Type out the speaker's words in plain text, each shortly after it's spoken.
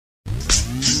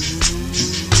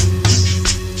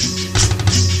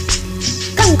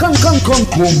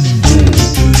Congo.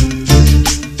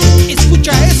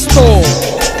 Escucha esto.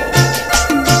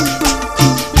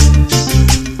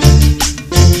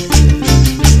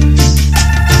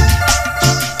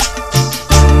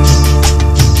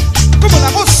 Como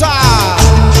la goza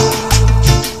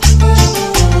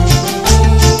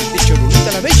de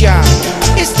Cholulita la Bella.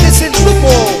 Este es el grupo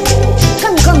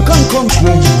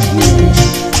Congo.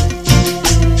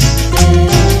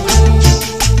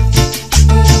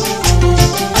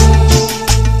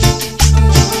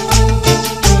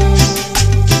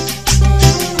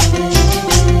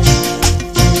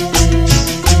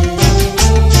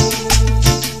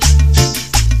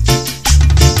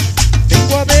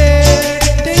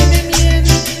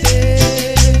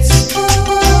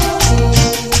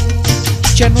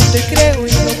 Ya no te creo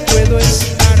y no puedo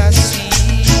estar así.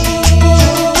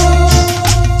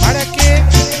 ¿Para qué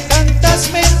tantas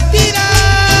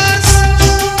mentiras?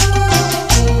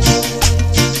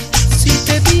 Si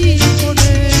te vi con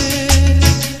él,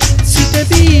 si te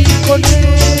vi con él.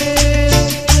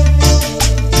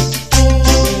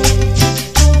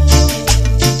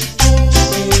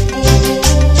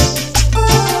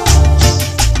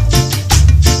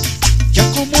 Ya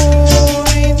como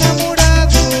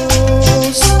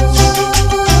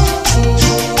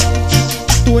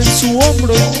en su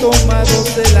hombro y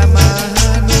tomados de la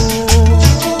mano,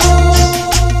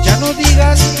 ya no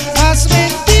digas más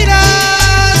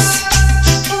mentiras.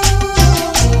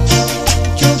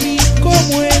 Yo vi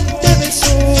como él te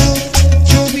besó,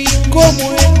 yo vi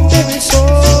como él te besó.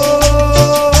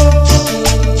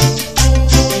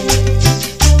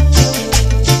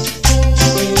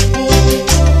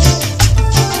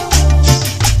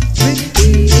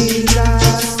 Mentiras,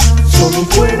 solo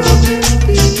fueron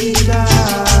mentiras.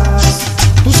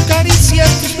 Tus caricias,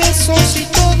 tus besos y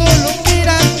todo lo que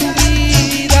era tu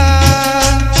vida.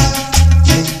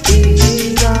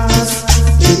 Mentiras,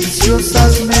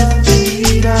 deliciosas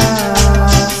mentiras.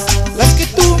 Las que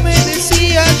tú me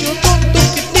decías, yo tonto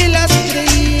que te las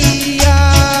creía.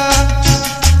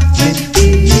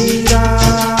 Mentiras.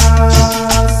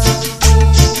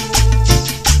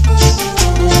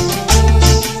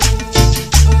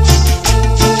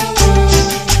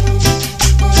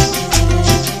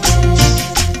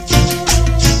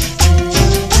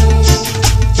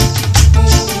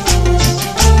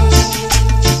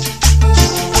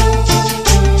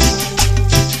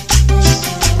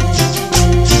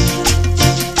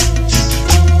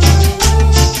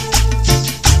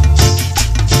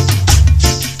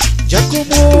 Ya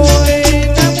como